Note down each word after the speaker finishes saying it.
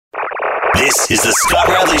This is the Scott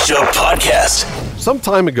Radley Show podcast. Some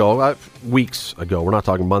time ago, weeks ago, we're not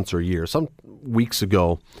talking months or years, some weeks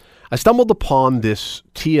ago, I stumbled upon this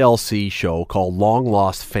TLC show called Long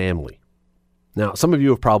Lost Family. Now, some of you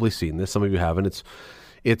have probably seen this, some of you haven't.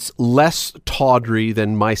 It's less tawdry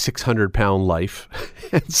than My 600-Pound Life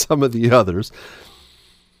and some of the others.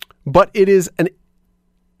 But it is an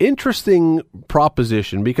interesting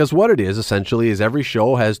proposition because what it is essentially is every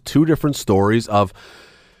show has two different stories of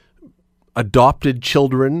adopted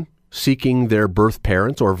children seeking their birth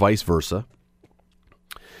parents or vice versa.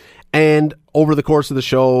 And over the course of the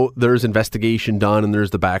show, there's investigation done and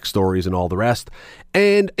there's the backstories and all the rest.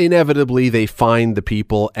 And inevitably, they find the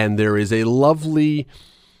people and there is a lovely,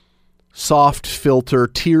 soft filter,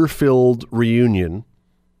 tear-filled reunion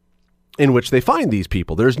in which they find these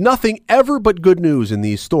people. There's nothing ever but good news in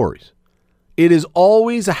these stories. It is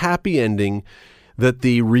always a happy ending that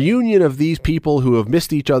the reunion of these people who have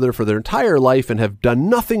missed each other for their entire life and have done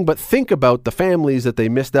nothing but think about the families that they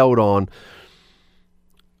missed out on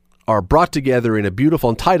are brought together in a beautiful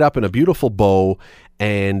and tied up in a beautiful bow.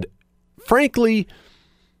 And frankly,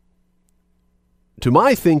 to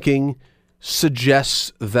my thinking,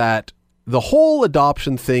 suggests that the whole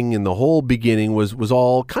adoption thing in the whole beginning was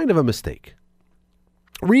all kind of a mistake.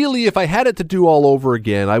 Really, if I had it to do all over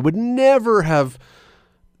again, I would never have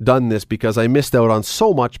done this because I missed out on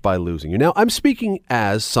so much by losing you. Now, I'm speaking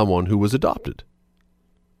as someone who was adopted.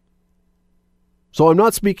 So I'm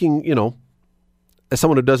not speaking, as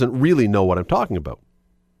someone who doesn't really know what I'm talking about.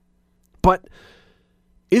 But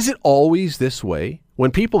is it always this way? When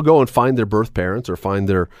people go and find their birth parents or find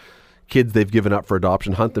their kids they've given up for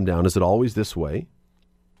adoption, hunt them down, is it always this way?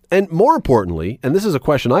 And more importantly, and this is a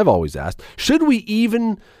question I've always asked, should we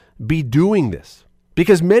even be doing this?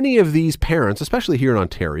 Because many of these parents, especially here in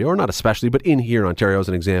Ontario, or not especially, but here in Ontario as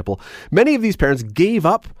an example, many of these parents gave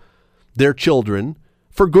up their children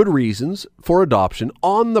for good reasons for adoption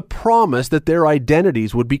on the promise that their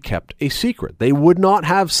identities would be kept a secret. They would not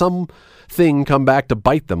have something come back to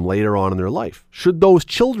bite them later on in their life. Should those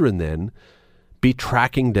children then be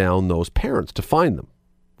tracking down those parents to find them?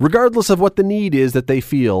 Regardless of what the need is that they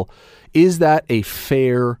feel, is that a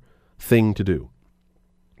fair thing to do?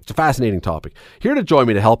 It's a fascinating topic. Here to join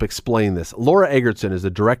me to help explain this, Laura Eggertson is the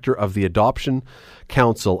director of the Adoption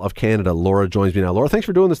Council of Canada. Laura joins me now. Laura, thanks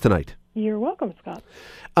for doing this tonight. You're welcome, Scott.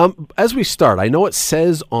 As we start, I know it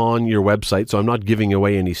says on your website, so I'm not giving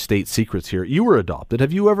away any state secrets here. You were adopted.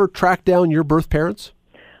 Have you ever tracked down your birth parents?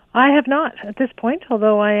 I have not at this point,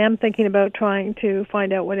 although I am thinking about trying to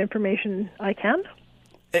find out what information I can.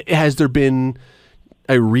 Has there been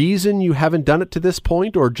a reason you haven't done it to this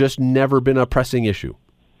point, or just never been a pressing issue?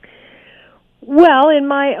 Well, in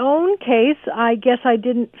my own case, I guess I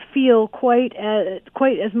didn't feel quite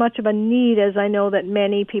as much of a need as I know that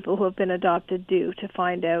many people who have been adopted do to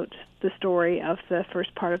find out the story of the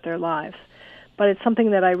first part of their lives. But it's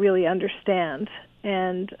something that I really understand.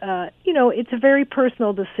 And, it's a very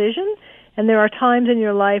personal decision, and there are times in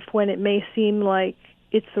your life when it may seem like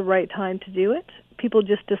it's the right time to do it. People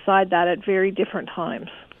just decide that at very different times.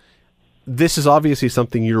 This is obviously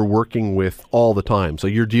something you're working with all the time. So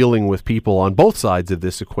you're dealing with people on both sides of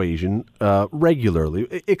this equation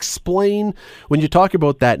regularly. Explain, when you talk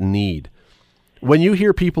about that need, when you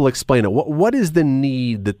hear people explain it, what is the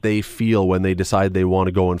need that they feel when they decide they want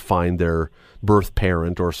to go and find their birth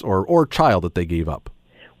parent or child that they gave up?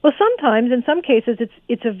 Well, sometimes, in some cases,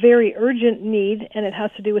 it's a very urgent need, and it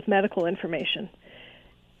has to do with medical information.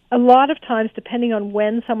 A lot of times, depending on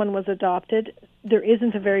when someone was adopted, there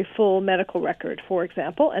isn't a very full medical record, for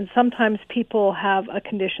example, and sometimes people have a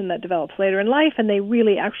condition that develops later in life, and they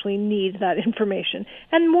really actually need that information.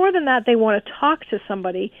 And more than that, they want to talk to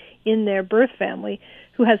somebody in their birth family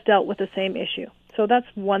who has dealt with the same issue. So that's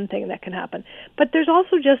one thing that can happen. But there's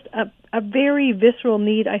also just a very visceral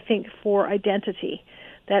need, I think, for identity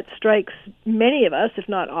that strikes many of us, if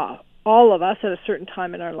not all of us, at a certain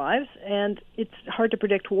time in our lives, and it's hard to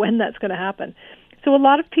predict when that's going to happen. So a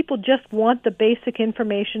lot of people just want the basic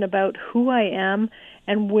information about who I am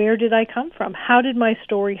and where did I come from. How did my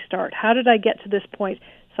story start? How did I get to this point?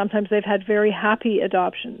 Sometimes they've had very happy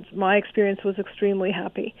adoptions. My experience was extremely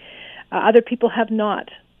happy. Other people have not.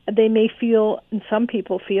 They may feel, and some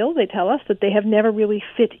people feel, they tell us, that they have never really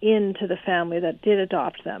fit into the family that did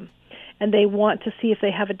adopt them. And they want to see if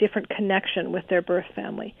they have a different connection with their birth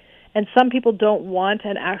family. And some people don't want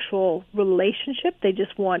an actual relationship, they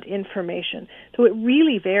just want information. So it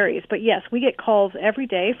really varies. But yes, we get calls every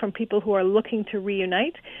day from people who are looking to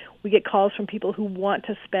reunite. We get calls from people who want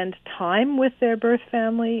to spend time with their birth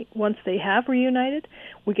family once they have reunited.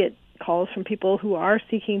 We get calls from people who are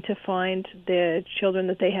seeking to find the children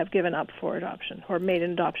that they have given up for adoption or made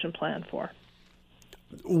an adoption plan for.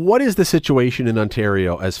 What is the situation in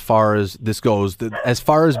Ontario as far as this goes, as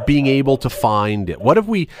far as being able to find it?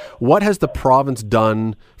 What has the province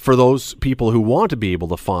done for those people who want to be able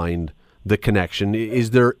to find the connection? Is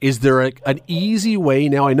there an easy way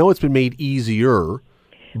now? I know it's been made easier,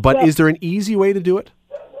 but is there an easy way to do it?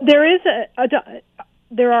 There is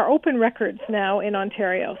there are open records now in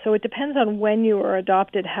Ontario, so it depends on when you were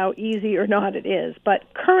adopted, how easy or not it is. But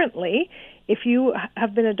currently, if you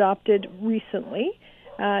have been adopted recently,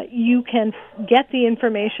 you can get the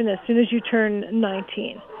information as soon as you turn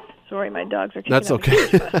 19. Sorry, my dogs are kicking That's up okay. a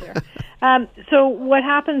huge fuss here. So what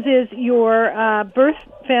happens is your birth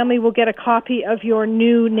family will get a copy of your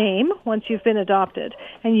new name once you've been adopted,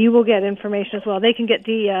 and you will get information as well. They can get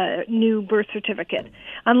the new birth certificate,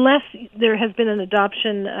 unless there has been an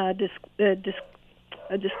adoption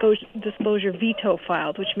disclosure veto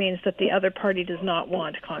filed, which means that the other party does not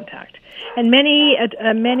want contact. And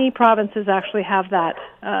many provinces actually have that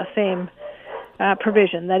same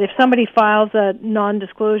provision, that if somebody files a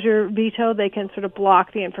non-disclosure veto, they can sort of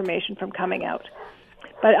block the information from coming out.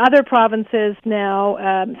 But other provinces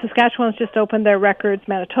now, Saskatchewan's just opened their records,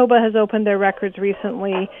 Manitoba has opened their records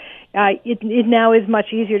recently. It now is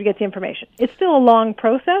much easier to get the information. It's still a long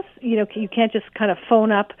process. You can't just kind of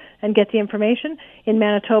phone up and get the information. In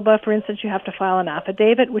Manitoba, for instance, you have to file an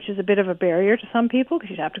affidavit, which is a bit of a barrier to some people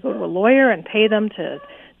because you have to go to a lawyer and pay them to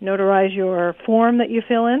notarize your form that you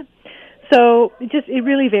fill in. So it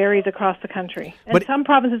really varies across the country. And but some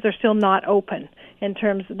provinces are still not open in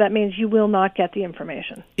terms, that means you will not get the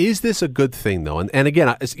information. Is this a good thing, though? And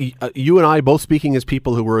again, you and I both speaking as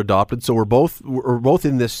people who were adopted, so we're both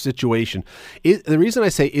in this situation. The reason I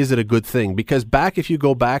say, is it a good thing? Because if you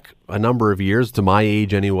go back a number of years, to my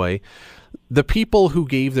age anyway, the people who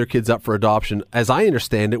gave their kids up for adoption, as I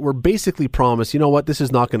understand it, were basically promised, you know what, this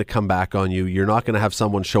is not going to come back on you. You're not going to have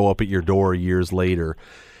someone show up at your door years later.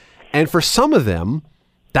 And for some of them,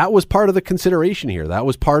 that was part of the consideration here. That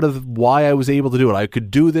was part of why I was able to do it. I could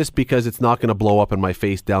do this because it's not going to blow up in my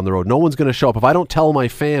face down the road. No one's going to show up. If I don't tell my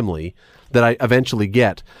family that I eventually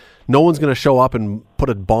get, no one's going to show up and put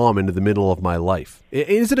a bomb into the middle of my life.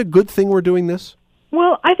 Is it a good thing we're doing this?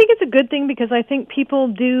 Well, I think it's a good thing because I think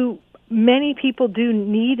many people do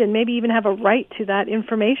need and maybe even have a right to that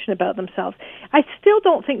information about themselves. I still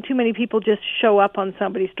don't think too many people just show up on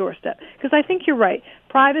somebody's doorstep because I think you're right.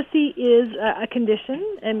 Privacy is a condition,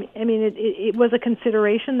 and I mean it was a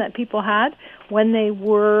consideration that people had when they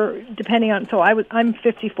were depending on. So I'm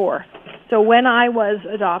 54. So when I was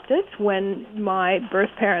adopted, when my birth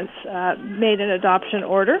parents made an adoption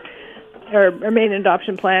order. Or made an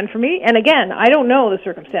adoption plan for me. And again, I don't know the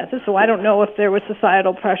circumstances, so I don't know if there was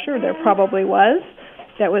societal pressure. There probably was.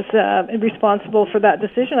 That was responsible for that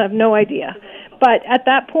decision. I have no idea. But at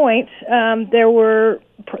that point, there were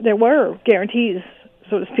guarantees,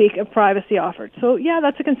 so to speak, of privacy offered. So yeah,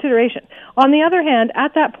 that's a consideration. On the other hand,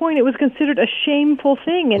 at that point, it was considered a shameful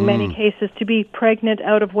thing in many cases to be pregnant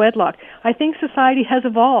out of wedlock. I think society has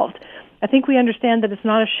evolved. I think we understand that it's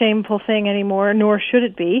not a shameful thing anymore, nor should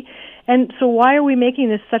it be. And so why are we making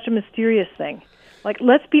this such a mysterious thing? Like,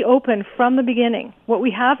 let's be open from the beginning. What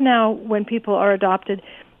we have now when people are adopted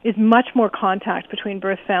is much more contact between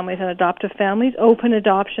birth families and adoptive families. Open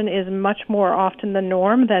adoption is much more often the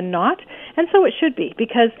norm than not. And so it should be,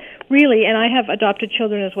 because really, and I have adopted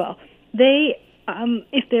children as well,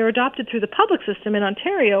 if they're adopted through the public system in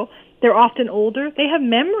Ontario, they're often older. They have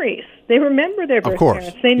memories. They remember their birth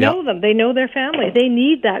parents. They know them. They know their family. They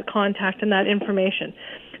need that contact and that information.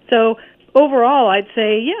 So overall, I'd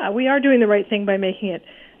say, yeah, we are doing the right thing by making it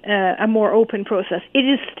a more open process. It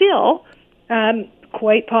is still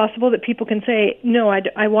quite possible that people can say, no,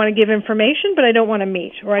 I want to give information, but I don't want to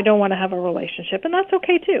meet, or I don't want to have a relationship, and that's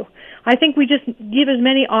okay too. I think we just give as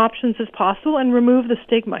many options as possible and remove the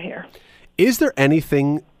stigma here. Is there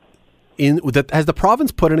anything has the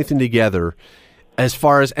province put anything together as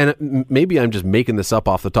far as, and maybe I'm just making this up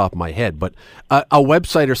off the top of my head, but a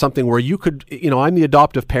website or something where you could, I'm the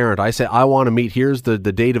adoptive parent. I say, I want to meet, here's the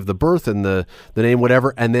date of the birth and the name,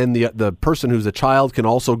 whatever. And then the person who's a child can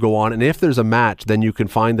also go on. And if there's a match, then you can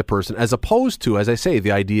find the person, as opposed to, as I say,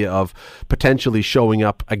 the idea of potentially showing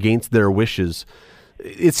up against their wishes.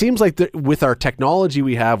 It seems like with our technology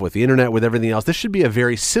we have, with the internet, with everything else, this should be a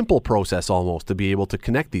very simple process almost to be able to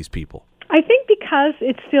connect these people. I think because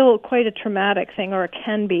it's still quite a traumatic thing, or it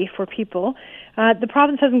can be for people, the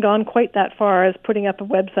province hasn't gone quite that far as putting up a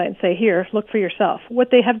website and say, here, look for yourself. What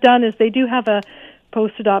they have done is they do have a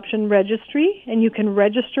post-adoption registry, and you can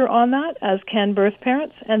register on that, as can birth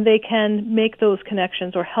parents, and they can make those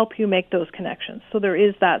connections or help you make those connections. So there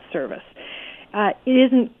is that service.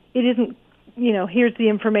 It isn't here's the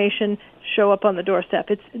information, show up on the doorstep.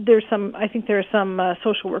 I think there are some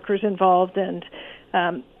social workers involved, and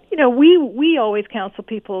we always counsel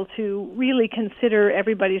people to really consider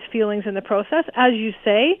everybody's feelings in the process. As you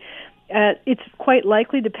say, it's quite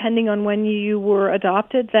likely, depending on when you were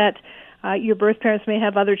adopted, that your birth parents may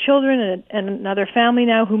have other children and another family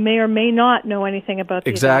now who may or may not know anything about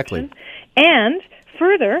the adoption. And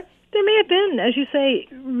further, there may have been, as you say,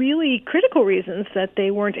 really critical reasons that they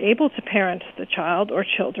weren't able to parent the child or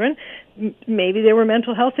children. Maybe there were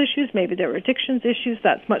mental health issues, maybe there were addictions issues.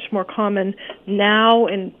 That's much more common now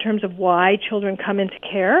in terms of why children come into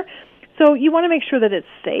care. So you want to make sure that it's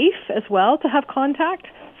safe as well to have contact,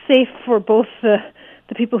 safe for both the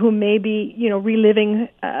people who may be, reliving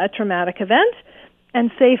a traumatic event, and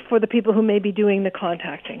safe for the people who may be doing the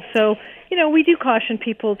contacting. So, we do caution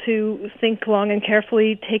people to think long and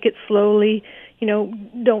carefully, take it slowly.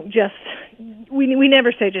 Don't just, we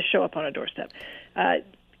never say just show up on a doorstep.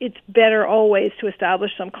 It's better always to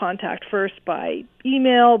establish some contact first by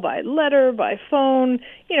email, by letter, by phone,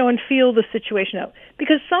 and feel the situation out.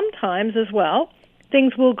 Because sometimes as well,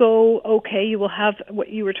 things will go okay. You will have what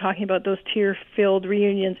you were talking about, those tear-filled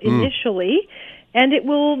reunions initially, and it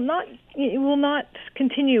will not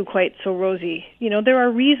continue quite so rosy. There are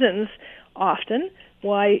reasons often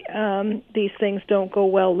why these things don't go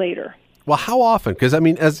well later. Well, how often? Because,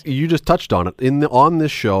 as you just touched on it, on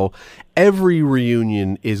this show, every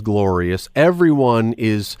reunion is glorious. Everyone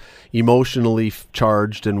is emotionally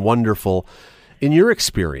charged and wonderful. In your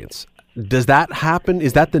experience, does that happen?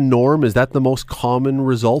 Is that the norm? Is that the most common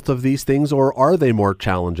result of these things, or are they more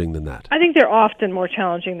challenging than that? I think they're often more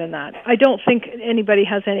challenging than that. I don't think anybody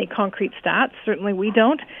has any concrete stats. Certainly we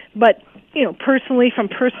don't. But, personally, from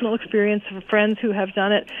personal experience of friends who have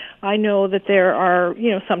done it, I know that there are,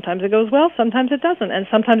 sometimes it goes well, sometimes it doesn't. And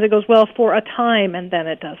sometimes it goes well for a time and then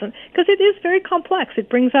it doesn't. Because it is very complex. It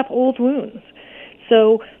brings up old wounds.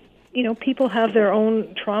 So, people have their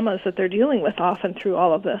own traumas that they're dealing with often through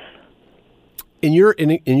all of this. In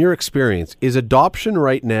your experience, is adoption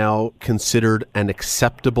right now considered an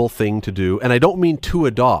acceptable thing to do? And I don't mean to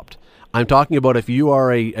adopt. I'm talking about if you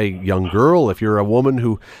are a young girl, if you're a woman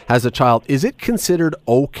who has a child, is it considered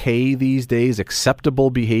okay these days, acceptable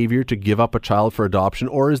behavior to give up a child for adoption?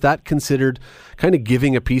 Or is that considered kind of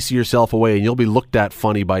giving a piece of yourself away and you'll be looked at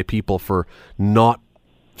funny by people for not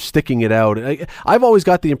sticking it out? I've always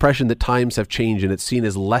got the impression that times have changed and it's seen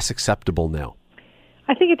as less acceptable now.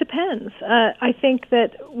 I think it depends. I think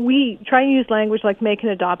that we try and use language like make an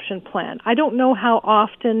adoption plan. I don't know how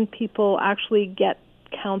often people actually get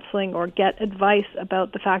counseling or get advice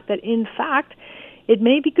about the fact that, in fact, it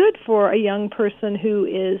may be good for a young person who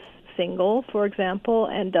is single, for example,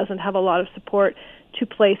 and doesn't have a lot of support to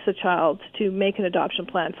place a child, to make an adoption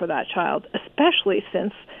plan for that child, especially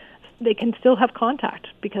since they can still have contact,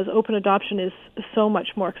 because open adoption is so much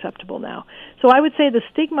more acceptable now. So I would say the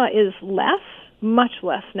stigma is less, much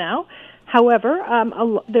less now. However,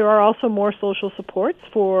 there are also more social supports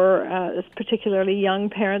for particularly young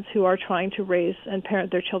parents who are trying to raise and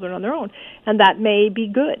parent their children on their own. And that may be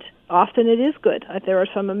good. Often it is good. There are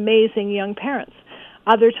some amazing young parents.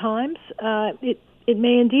 Other times, it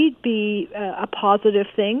may indeed be a positive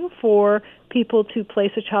thing for people to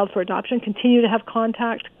place a child for adoption, continue to have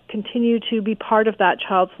contact, continue to be part of that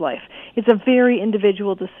child's life. It's a very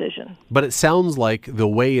individual decision. But it sounds like the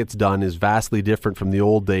way it's done is vastly different from the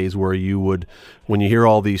old days where you would, when you hear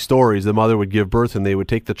all these stories, the mother would give birth and they would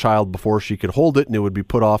take the child before she could hold it and it would be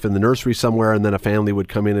put off in the nursery somewhere and then a family would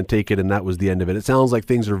come in and take it and that was the end of it. It sounds like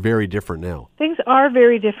things are very different now. Things are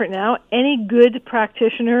very different now. Any good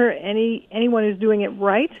practitioner, anyone who's doing it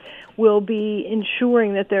right, will be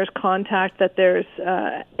ensuring that there's contact, that there's,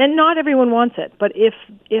 and not everyone wants it, but if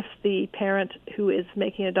the parent who is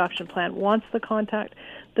making an adoption plan wants the contact,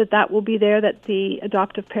 that will be there, that the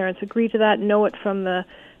adoptive parents agree to that, know it from the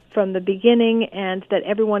beginning, and that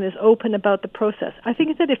everyone is open about the process. I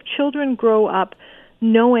think that if children grow up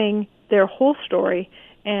knowing their whole story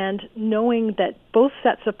and knowing that both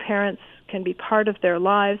sets of parents can be part of their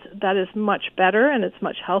lives, that is much better and it's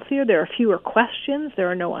much healthier. There are fewer questions. There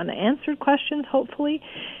are no unanswered questions, hopefully.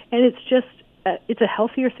 And it's just, it's a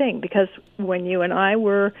healthier thing, because when you and I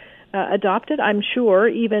were adopted, I'm sure,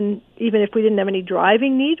 even if we didn't have any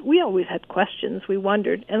driving need, we always had questions. We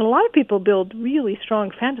wondered. And a lot of people build really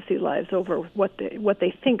strong fantasy lives over what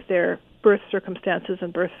they think their birth circumstances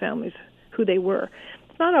and birth families, who they were.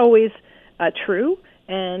 It's not always true,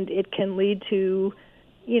 and it can lead to,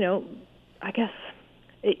 I guess,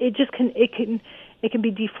 it can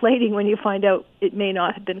be deflating when you find out it may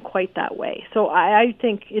not have been quite that way. So I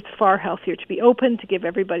think it's far healthier to be open, to give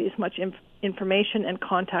everybody as much information and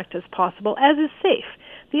contact as possible, as is safe.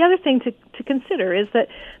 The other thing to consider is that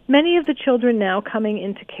many of the children now coming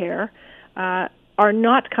into care are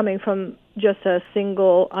not coming from just a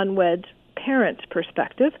single unwed parent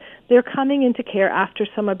perspective. They're coming into care after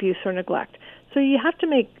some abuse or neglect. So you have to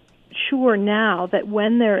make sure now that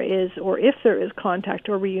when there is, or if there is contact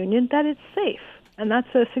or reunion, that it's safe. And that's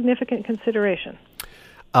a significant consideration.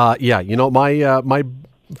 My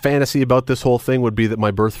fantasy about this whole thing would be that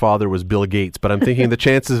my birth father was Bill Gates, but I'm thinking the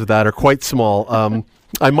chances of that are quite small.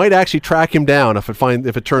 I might actually track him down if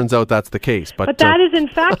it turns out that's the case. But that is, in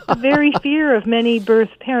fact, the very fear of many birth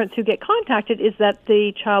parents who get contacted is that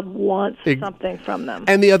the child wants something from them.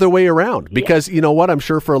 And the other way around. Because, you know what, I'm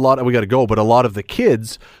sure for we got to go, but a lot of the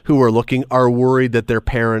kids who are looking are worried that their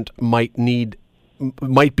parent might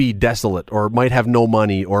be desolate or might have no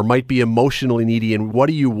money or might be emotionally needy, and what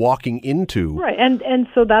are you walking into? Right, and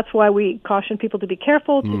so that's why we caution people to be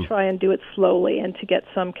careful, to try and do it slowly and to get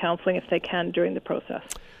some counseling if they can during the process.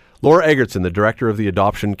 Laura Eggertson, the Director of the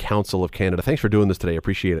Adoption Council of Canada. Thanks for doing this today. I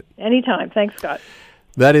appreciate it. Anytime. Thanks, Scott.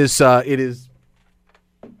 That is, it is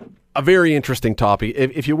a very interesting topic.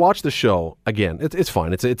 If you watch the show, again, it's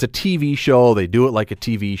fine. It's a TV show. They do it like a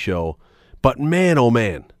TV show. But man, oh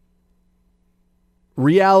man,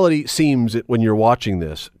 reality seems, when you're watching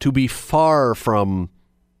this, to be far from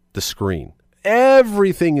the screen.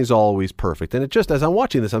 Everything is always perfect. And it just, as I'm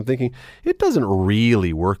watching this, I'm thinking, it doesn't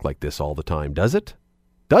really work like this all the time, does it?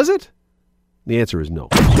 Does it? The answer is no.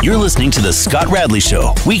 You're listening to The Scott Radley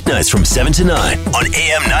Show, weeknights from 7 to 9 on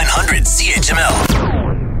AM 900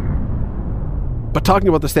 CHML. But talking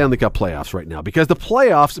about the Stanley Cup playoffs right now, because the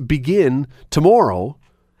playoffs begin tomorrow.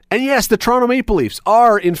 And yes, the Toronto Maple Leafs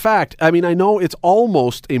are, in fact, I mean, I know it's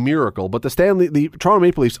almost a miracle, but the Toronto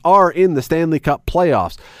Maple Leafs are in the Stanley Cup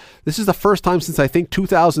playoffs. This is the first time since, I think,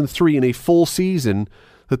 2003 in a full season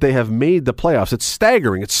that they have made the playoffs. It's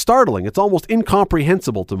staggering. It's startling. It's almost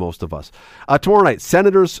incomprehensible to most of us. Tomorrow night,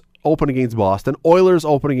 Senators open against Boston. Oilers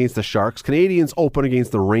open against the Sharks. Canadians open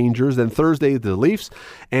against the Rangers. Then Thursday, the Leafs.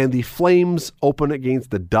 And the Flames open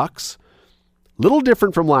against the Ducks. Little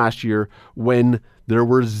different from last year when there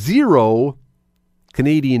were 0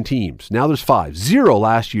 Canadian teams. Now there's 5. 0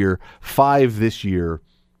 last year, 5 this year.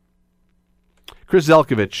 Chris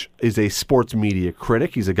Zelkovich is a sports media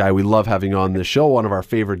critic. He's a guy we love having on this show, one of our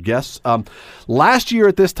favorite guests. Last year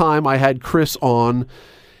at this time, I had Chris on,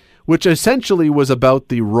 which essentially was about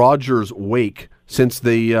the Rogers wake, since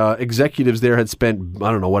the executives there had spent,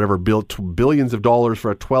 I don't know, whatever, billions of dollars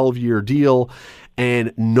for a 12-year deal,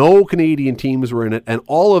 and no Canadian teams were in it, and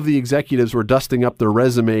all of the executives were dusting up their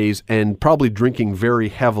resumes and probably drinking very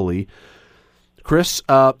heavily. Chris,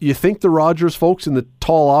 you think the Rogers folks in the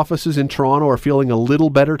tall offices in Toronto are feeling a little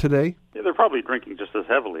better today? Yeah, they're probably drinking just as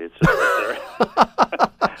heavily. It's just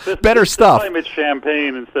that better stuff. This time it's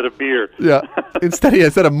champagne instead of beer. Yeah, instead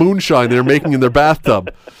of moonshine they're making in their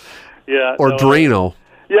bathtub. Yeah, or Drano.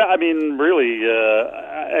 Yeah, I mean, really,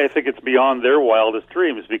 I think it's beyond their wildest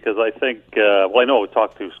dreams, because I think, I know I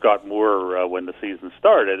talked to Scott Moore when the season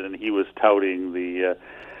started, and he was touting the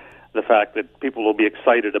fact that people will be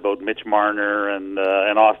excited about Mitch Marner and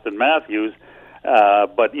Austin Matthews,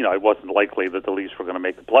 but it wasn't likely that the Leafs were going to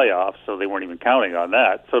make the playoffs, so they weren't even counting on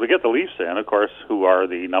that. So to get the Leafs in, of course, who are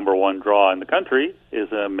the number one draw in the country, is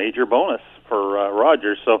a major bonus for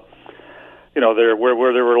Rogers. So, they're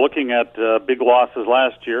where they were looking at big losses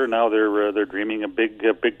last year. Now they're dreaming of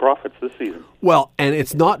big profits this season. Well, and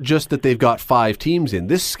it's not just that they've got 5 teams in.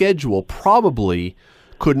 This schedule probably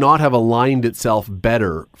could not have aligned itself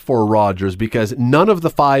better for Rogers, because none of the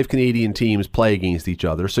 5 Canadian teams play against each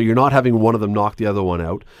other, so you're not having one of them knock the other one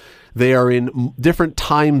out. They are in different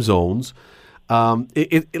time zones.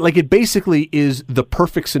 It basically is the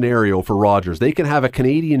perfect scenario for Rogers. They can have a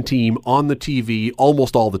Canadian team on the TV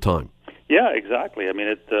almost all the time. Yeah, exactly. I mean,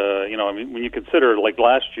 when you consider, like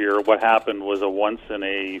last year, what happened was a once in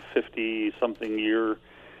a 50-something year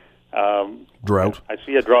drought. I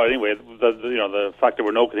see a drought anyway. The fact there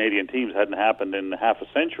were no Canadian teams hadn't happened in half a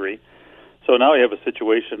century. So now you have a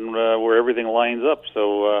situation where everything lines up.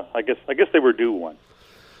 So I guess they were due one.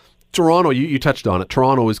 Toronto, you touched on it.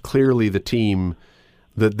 Toronto is clearly the team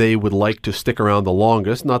that they would like to stick around the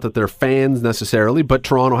longest. Not that they're fans necessarily, but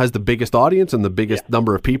Toronto has the biggest audience and the biggest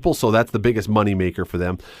number of people, so that's the biggest moneymaker for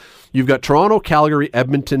them. You've got Toronto, Calgary,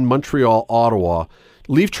 Edmonton, Montreal, Ottawa.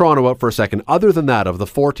 Leave Toronto out for a second. Other than that, of the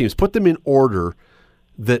 4 teams, put them in order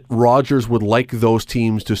that Rogers would like those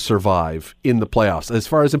teams to survive in the playoffs, as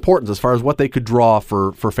far as importance, as far as what they could draw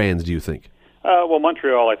for fans, do you think? Well,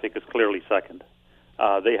 Montreal, I think, is clearly second.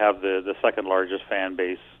 They have the second largest fan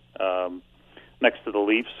base next to the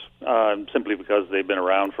Leafs, simply because they've been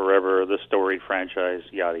around forever, the storied franchise,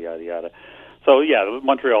 yada, yada, yada. So, yeah,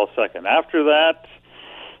 Montreal's second. After that,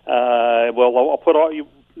 I'll put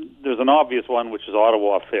there's an obvious one, which is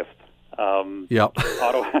Ottawa fifth. Yep.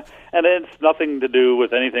 Ottawa, and it's nothing to do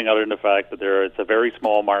with anything other than the fact that it's a very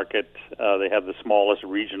small market. They have the smallest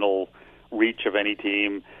regional reach of any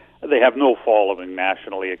team. They have no following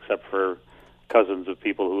nationally except for cousins of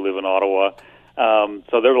people who live in Ottawa.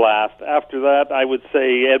 So they're last. After that, I would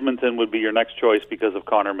say Edmonton would be your next choice because of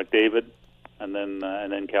Connor McDavid, and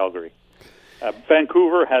then Calgary.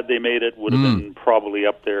 Vancouver, had they made it, would have been probably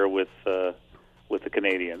up there with the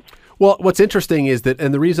Canadians. Well, what's interesting is that,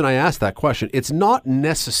 and the reason I asked that question, it's not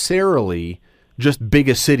necessarily just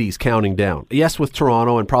biggest cities counting down. Yes, with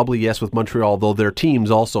Toronto, and probably yes with Montreal, though their teams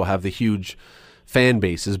also have the huge fan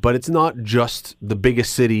bases, but it's not just the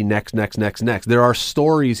biggest city next. There are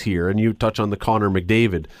stories here, and you touch on the Connor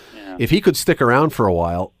McDavid. Yeah. If he could stick around for a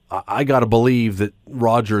while, I got to believe that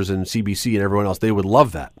Rogers and CBC and everyone else, they would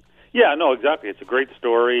love that. Yeah, no, exactly. It's a great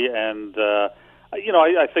story, and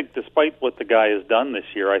I think despite what the guy has done this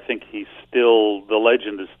year, I think the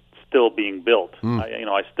legend is still being built.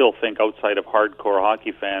 I still think outside of hardcore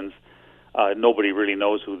hockey fans, nobody really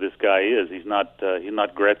knows who this guy is. He's not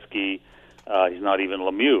Gretzky. He's not even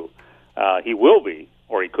Lemieux. He will be,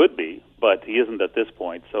 or he could be, but he isn't at this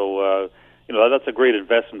point. So, that's a great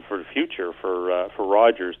investment for the future for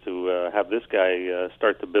Rogers to have this guy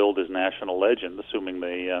start to build his national legend, assuming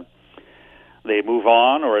they move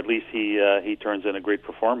on, or at least he turns in a great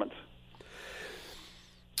performance.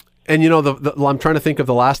 And, I'm trying to think of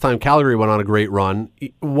the last time Calgary went on a great run.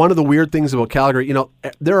 One of the weird things about Calgary,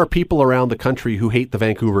 there are people around the country who hate the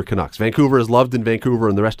Vancouver Canucks. Vancouver is loved in Vancouver,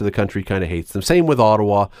 and the rest of the country kind of hates them. Same with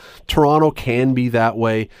Ottawa. Toronto can be that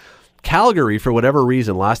way. Calgary, for whatever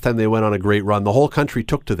reason, last time they went on a great run, the whole country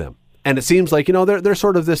took to them. And it seems like, they're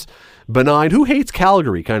sort of this benign, who hates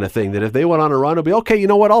Calgary kind of thing, that if they went on a run, it'll be, okay, you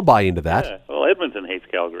know what, I'll buy into that. Yeah, well, Edmonton hates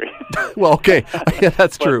Calgary. Well, okay, yeah,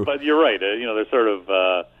 that's true. But you're right, they're sort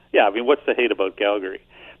of, what's the hate about Calgary?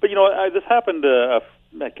 But, this happened,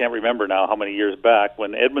 I can't remember now how many years back,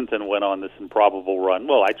 when Edmonton went on this improbable run.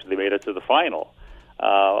 Well, actually, they made it to the final,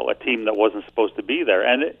 a team that wasn't supposed to be there.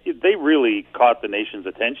 And they really caught the nation's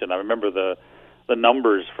attention. I remember the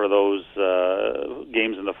numbers for those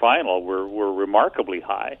games in the final were remarkably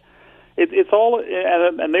high. It's all,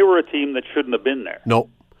 and they were a team that shouldn't have been there. Nope.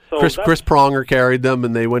 So Chris Pronger carried them,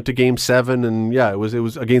 and they went to Game 7, and it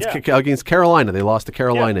was against Carolina. They lost to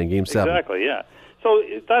Carolina in Game 7. Exactly, yeah. So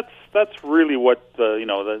that's really what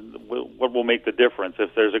what will make the difference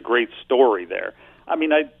if there's a great story there. I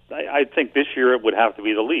mean, I think this year it would have to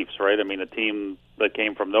be the Leafs, right? I mean, a team that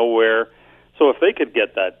came from nowhere. So if they could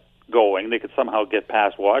get that going, they could somehow get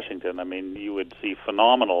past Washington. I mean, you would see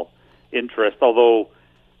phenomenal interest, although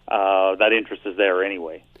that interest is there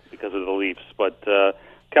anyway because of the Leafs. But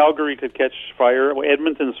Calgary could catch fire. Well,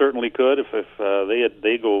 Edmonton certainly could if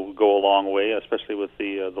they go a long way, especially with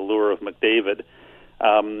the lure of McDavid.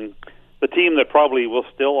 The team that probably will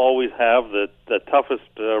still always have the toughest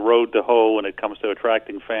road to hoe when it comes to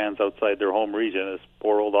attracting fans outside their home region is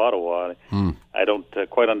poor old Ottawa. I don't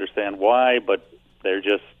quite understand why, but they're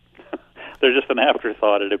just an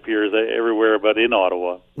afterthought, it appears, everywhere but in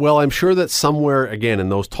Ottawa. Well, I'm sure that somewhere, again, in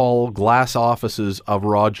those tall glass offices of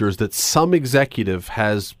Rogers, that some executive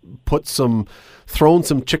has thrown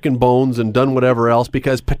some chicken bones and done whatever else,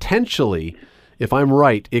 because potentially, if I'm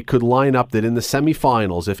right, it could line up that in the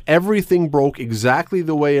semifinals, if everything broke exactly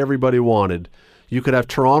the way everybody wanted, you could have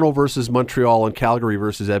Toronto versus Montreal and Calgary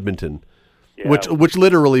versus Edmonton, which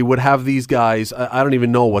literally would have these guys, I don't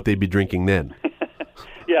even know what they'd be drinking then.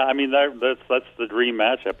 Yeah, I mean that's the dream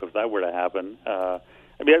matchup if that were to happen.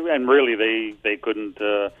 And really they couldn't.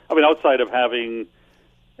 Outside of having,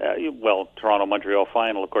 Toronto-Montreal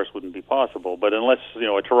final, of course, wouldn't be possible. But unless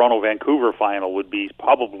a Toronto-Vancouver final would be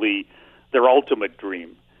probably their ultimate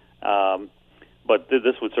dream. But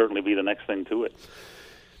this would certainly be the next thing to it.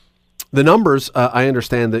 The numbers, I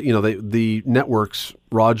understand that the networks,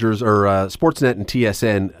 Rogers or Sportsnet and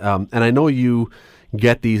TSN, and I know you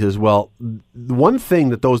get these as well. The one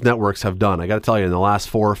thing that those networks have done, I got to tell you, in the last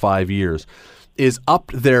 4 or 5 years, is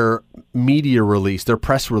upped their media release, their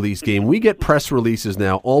press release game. We get press releases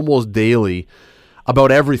now almost daily about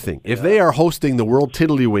everything. If they are hosting the World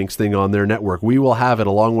Tiddlywinks thing on their network, we will have it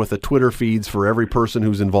along with the Twitter feeds for every person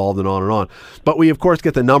who's involved and on and on. But we, of course,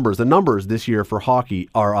 get the numbers. The numbers this year for hockey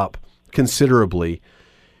are up considerably.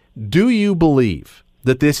 Do you believe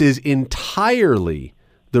that this is entirely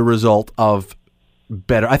the result of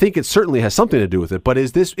better? I think it certainly has something to do with it, but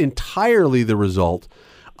is this entirely the result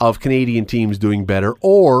of Canadian teams doing better,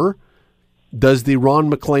 or does the Ron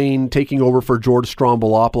MacLean taking over for George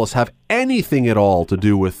Strombolopoulos have anything at all to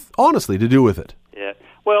do with, honestly, to do with it? Yeah.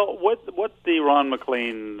 Well, what the Ron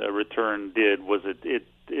MacLean return did was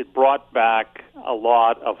it brought back a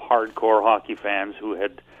lot of hardcore hockey fans who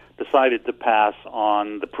had decided to pass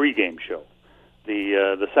on the pregame show,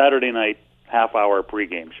 the Saturday night half-hour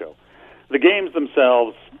pregame show. The games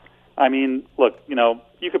themselves, I mean, look,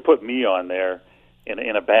 you could put me on there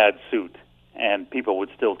in a bad suit, and people would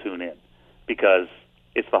still tune in because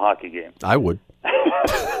it's the hockey game. I would.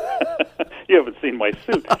 You haven't seen my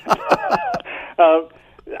suit.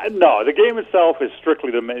 No, the game itself is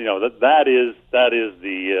strictly that is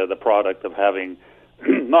the product of having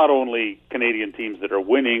not only Canadian teams that are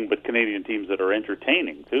winning, but Canadian teams that are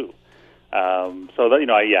entertaining too. So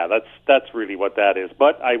that that's really what that is.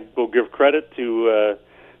 But I will give credit to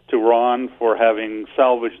Ron for having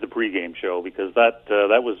salvaged the pregame show, because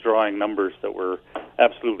that was drawing numbers that were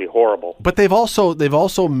absolutely horrible. But they've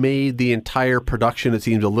also made the entire production, it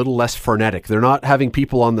seems, a little less frenetic. They're not having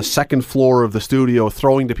people on the second floor of the studio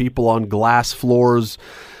throwing to people on glass floors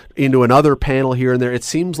into another panel here and there. It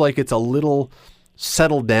seems like it's a little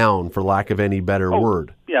settled down, for lack of any better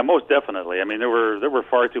word. Yeah, most definitely. I mean, there were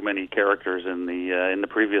far too many characters in the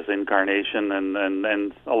previous incarnation,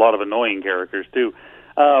 and a lot of annoying characters too.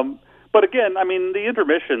 But again, I mean, the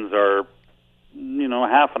intermissions are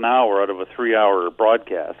half an hour out of a 3-hour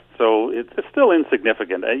broadcast, so it's still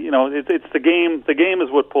insignificant. It's the game. The game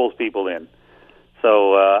is what pulls people in.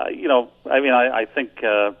 So I think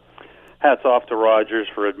hats off to Rogers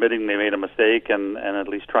for admitting they made a mistake and at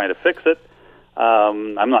least trying to fix it.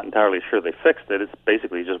 I'm not entirely sure they fixed it. It's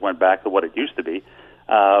basically just went back to what it used to be.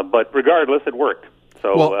 But regardless, it worked.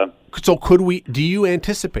 So, so could we? Do you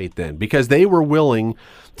anticipate then, because they were willing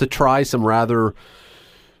to try some rather,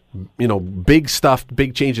 big stuff,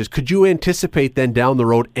 big changes? Could you anticipate then down the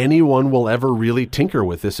road anyone will ever really tinker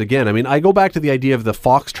with this again? I mean, I go back to the idea of the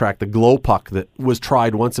Fox track, the glow puck that was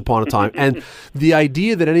tried once upon a time, and the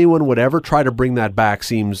idea that anyone would ever try to bring that back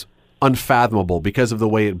seems unfathomable because of the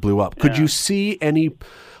way it blew up. Could you see any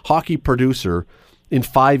hockey producer in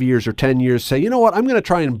 5 years or 10 years say, you know what, I'm going to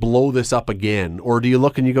try and blow this up again? Or do you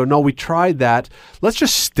look and you go, no, we tried that. Let's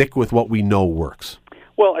just stick with what we know works?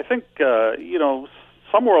 Well, I think,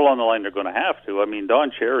 somewhere along the line they're going to have to. I mean,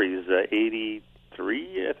 Don Cherry's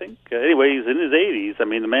 83, I think. Anyway, he's in his 80s. I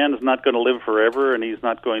mean, the man is not going to live forever, and he's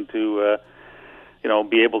not going to,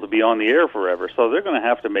 be able to be on the air forever. So they're going to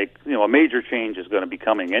have to make, a major change is going to be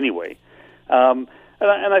coming anyway. And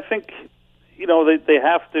I think, they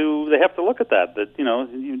have to look at that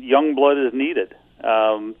young blood is needed.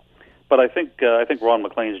 But I think Ron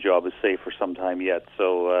MacLean's job is safe for some time yet.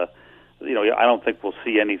 So, I don't think we'll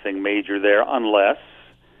see anything major there unless,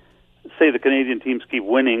 say, the Canadian teams keep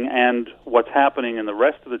winning and what's happening in the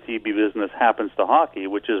rest of the TV business happens to hockey,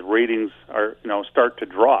 which is ratings are, start to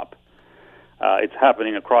drop. It's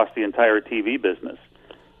happening across the entire TV business.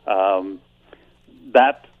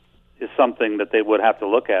 That is something that they would have to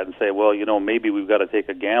look at and say, well, maybe we've got to take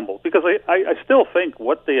a gamble. Because I still think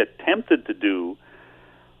what they attempted to do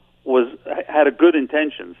had a good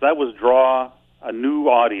intentions. That was draw a new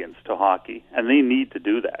audience to hockey, and they need to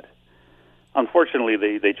do that. Unfortunately,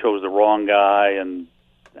 they chose the wrong guy and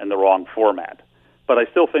the wrong format. But I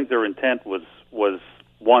still think their intent was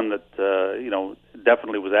one that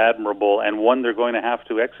definitely was admirable, and one they're going to have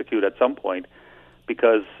to execute at some point,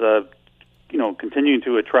 because continuing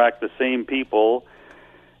to attract the same people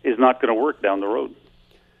is not going to work down the road.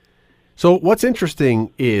 So what's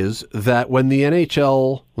interesting is that when the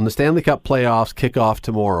Stanley Cup playoffs kick off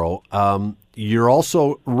tomorrow, you're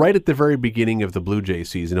also right at the very beginning of the Blue Jays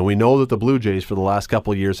season, and we know that the Blue Jays for the last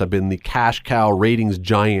couple of years have been the cash cow ratings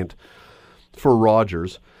giant for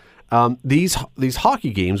Rogers. These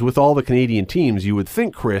hockey games with all the Canadian teams, you would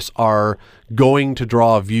think, Chris, are going to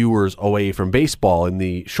draw viewers away from baseball in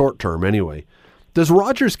the short term anyway. Does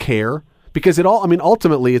Rogers care? Because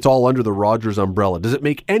ultimately it's all under the Rogers umbrella. Does it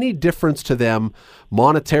make any difference to them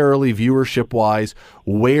monetarily, viewership-wise,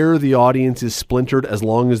 where the audience is splintered as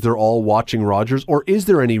long as they're all watching Rogers? Or is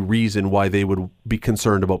there any reason why they would be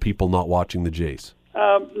concerned about people not watching the Jays?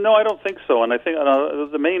 No, I don't think so. And I think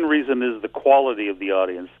the main reason is the quality of the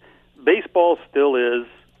audience. Baseball still is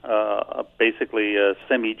basically a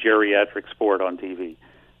semi-geriatric sport on TV.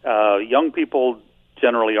 Young people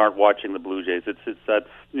generally aren't watching the Blue Jays. It's that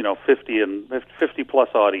 50 plus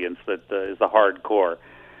audience that is the hardcore.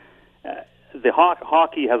 The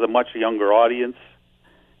hockey has a much younger audience,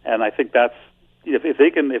 and I think that's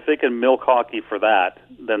if they can milk hockey for that,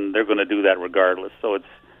 then they're going to do that regardless. So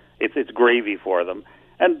it's gravy for them.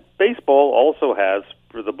 And baseball also has,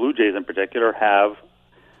 for the Blue Jays in particular, have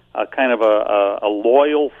a kind of a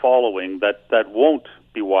loyal following that won't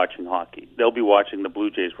be watching hockey. They'll be watching the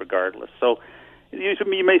Blue Jays regardless. So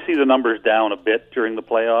you may see the numbers down a bit during the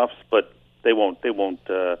playoffs, but they won't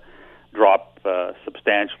drop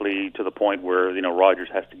substantially to the point where Rogers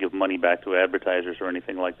has to give money back to advertisers or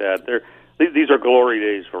anything like that. These are glory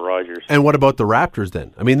days for Rogers. And what about the Raptors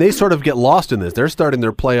then? I mean, they sort of get lost in this. They're starting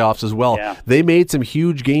their playoffs as well. Yeah. They made some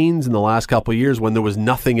huge gains in the last couple of years when there was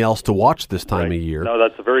nothing else to watch this time of year. No,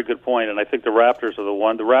 that's a very good point, and I think the Raptors are the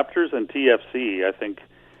one. The Raptors and TFC, I think,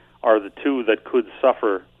 are the two that could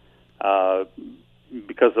suffer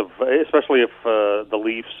because of, especially if the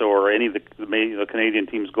Leafs or any of the Canadian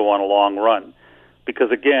teams go on a long run. Because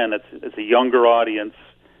again, it's a younger audience,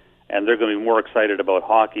 and they're going to be more excited about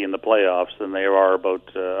hockey in the playoffs than they are about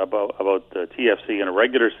TFC in a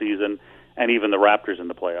regular season, and even the Raptors in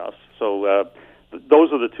the playoffs. So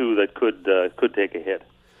those are the two that could take a hit.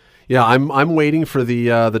 Yeah, I'm waiting for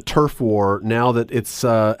the turf war now that it's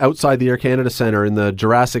outside the Air Canada Centre in the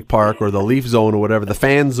Jurassic Park or the Leaf Zone or whatever, the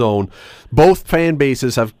fan zone. Both fan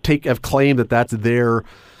bases have claimed that that's their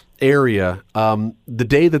area. The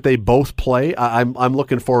day that they both play, I'm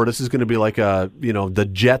looking forward. This is going to be like the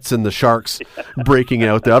Jets and the Sharks breaking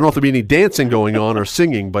out there. I don't know if there'll be any dancing going on or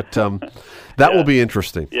singing, but that will be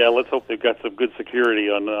interesting. Yeah, let's hope they've got some good security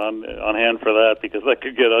on hand for that, because that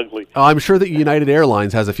could get ugly. I'm sure that United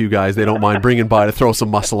Airlines has a few guys they don't mind bringing by to throw some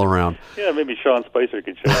muscle around. Yeah, maybe Sean Spicer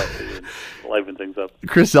could show up and liven things up.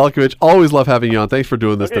 Chris Zelkovich, always love having you on. Thanks for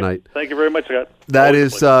doing this tonight. Thank you very much, Scott. That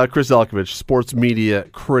is Chris Zelkovich, sports media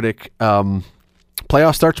critic.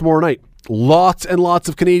 Playoff starts tomorrow night. Lots and lots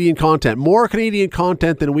of Canadian content. More Canadian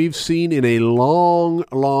content than we've seen in a long,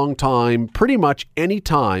 long time. Pretty much any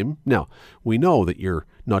time. Now, we know that you're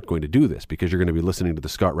not going to do this because you're going to be listening to the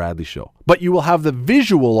Scott Radley Show. But you will have the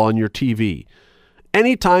visual on your TV.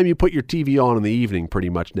 Anytime you put your TV on in the evening, pretty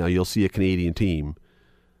much now, you'll see a Canadian team.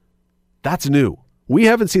 That's new. We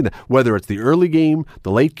haven't seen that. Whether it's the early game,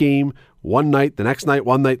 the late game, one night, the next night,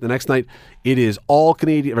 one night, the next night, it is all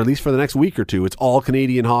Canadian, or at least for the next week or two, it's all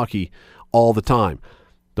Canadian hockey all the time.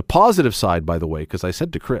 The positive side, by the way, because I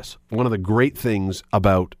said to Chris, one of the great things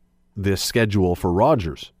about this schedule for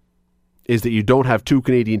Rogers is that you don't have two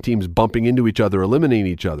Canadian teams bumping into each other, eliminating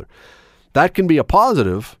each other. That can be a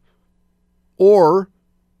positive, or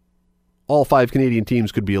all 5 Canadian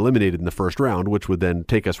teams could be eliminated in the first round, which would then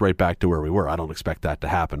take us right back to where we were. I don't expect that to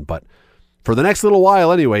happen, but for the next little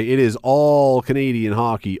while anyway, it is all Canadian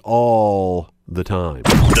hockey all the time.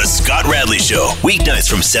 The Scott Radley Show, weeknights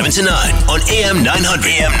from 7 to 9 on AM 900.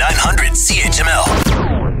 AM 900 CHML.